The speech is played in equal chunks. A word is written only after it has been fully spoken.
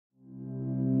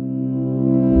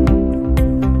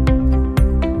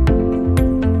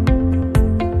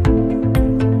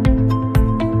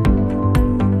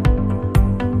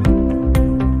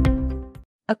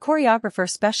choreographer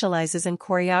specializes in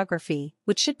choreography,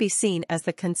 which should be seen as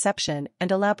the conception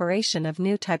and elaboration of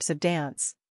new types of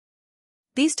dance.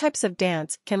 These types of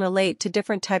dance can relate to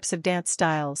different types of dance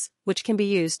styles, which can be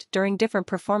used during different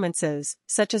performances,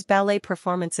 such as ballet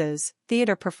performances,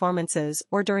 theater performances,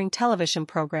 or during television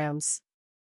programs.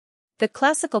 The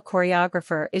classical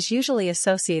choreographer is usually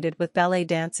associated with ballet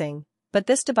dancing, but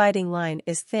this dividing line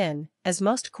is thin, as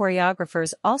most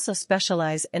choreographers also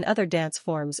specialize in other dance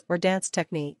forms or dance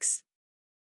techniques.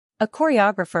 A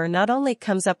choreographer not only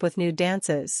comes up with new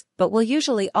dances, but will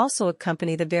usually also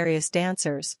accompany the various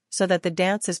dancers, so that the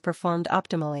dance is performed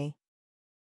optimally.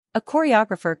 A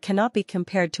choreographer cannot be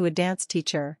compared to a dance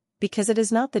teacher, because it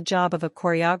is not the job of a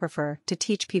choreographer to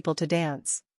teach people to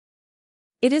dance.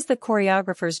 It is the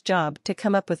choreographer's job to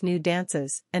come up with new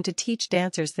dances and to teach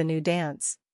dancers the new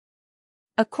dance.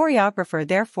 A choreographer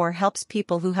therefore helps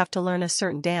people who have to learn a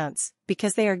certain dance,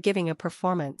 because they are giving a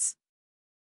performance.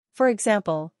 For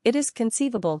example, it is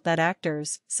conceivable that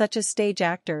actors, such as stage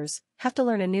actors, have to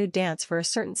learn a new dance for a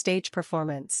certain stage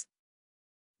performance.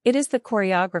 It is the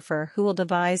choreographer who will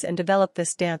devise and develop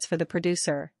this dance for the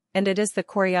producer, and it is the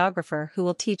choreographer who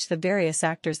will teach the various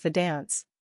actors the dance.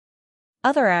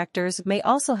 Other actors may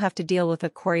also have to deal with a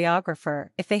choreographer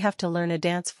if they have to learn a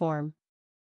dance form.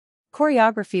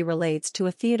 Choreography relates to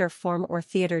a theater form or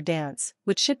theater dance,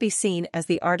 which should be seen as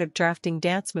the art of drafting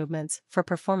dance movements for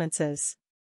performances.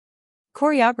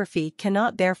 Choreography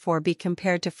cannot therefore be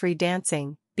compared to free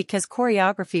dancing, because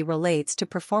choreography relates to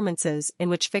performances in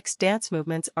which fixed dance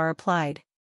movements are applied.